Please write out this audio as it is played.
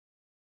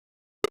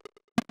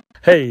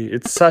Hey,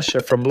 it's Sasha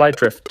from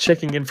Lightref,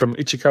 checking in from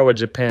Ichikawa,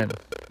 Japan.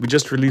 We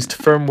just released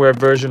firmware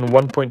version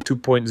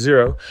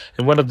 1.2.0,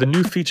 and one of the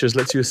new features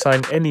lets you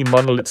assign any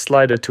Monolit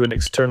slider to an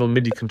external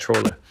MIDI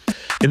controller.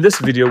 In this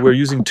video, we're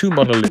using two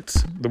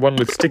monoliths. The one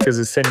with stickers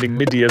is sending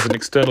MIDI as an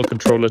external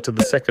controller to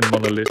the second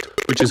monolith,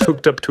 which is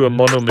hooked up to a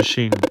mono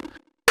machine.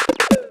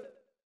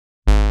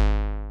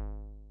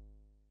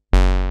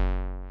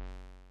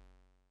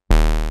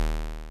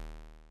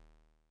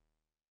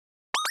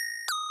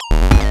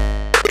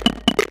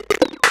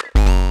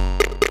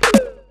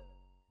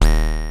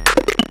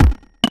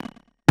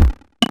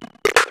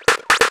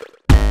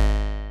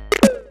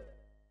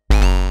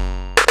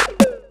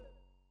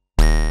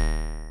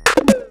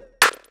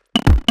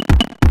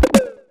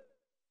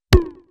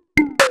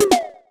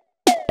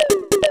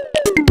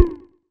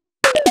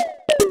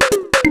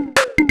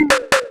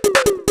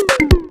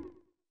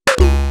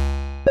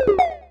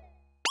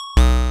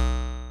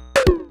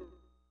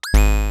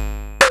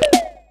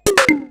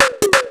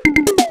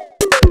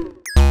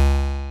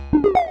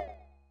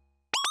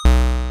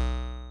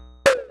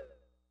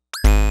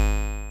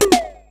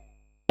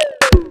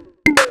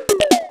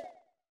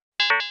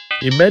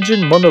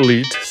 Imagine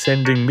Monolit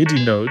sending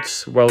MIDI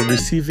notes while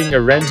receiving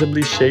a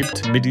randomly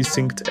shaped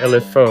MIDI-synced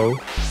LFO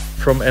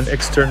from an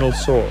external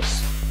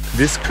source.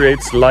 This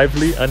creates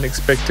lively,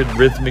 unexpected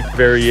rhythmic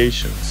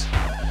variations.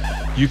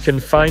 You can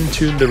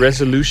fine-tune the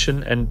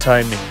resolution and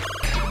timing,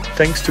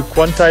 thanks to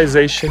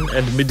quantization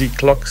and MIDI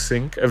clock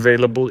sync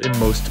available in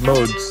most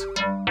modes.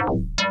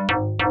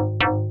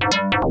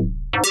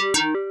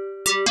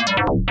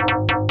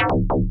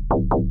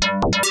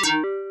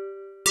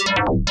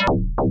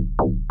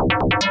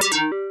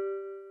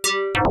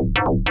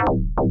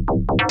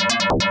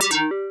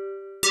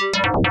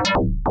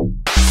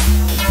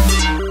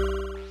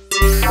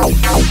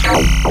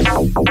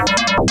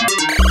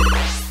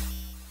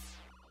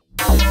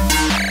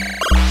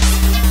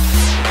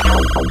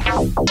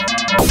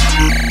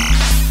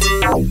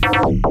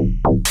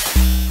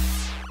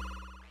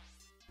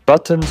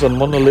 Buttons on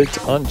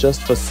Monolit aren't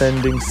just for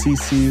sending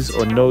CCs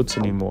or notes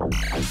anymore.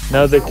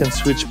 Now they can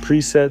switch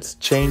presets,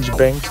 change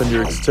banks on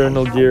your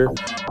external gear,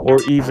 or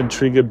even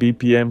trigger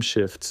BPM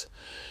shifts.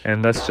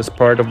 And that's just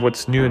part of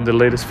what's new in the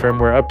latest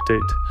firmware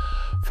update.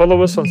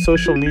 Follow us on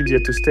social media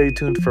to stay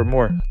tuned for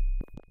more.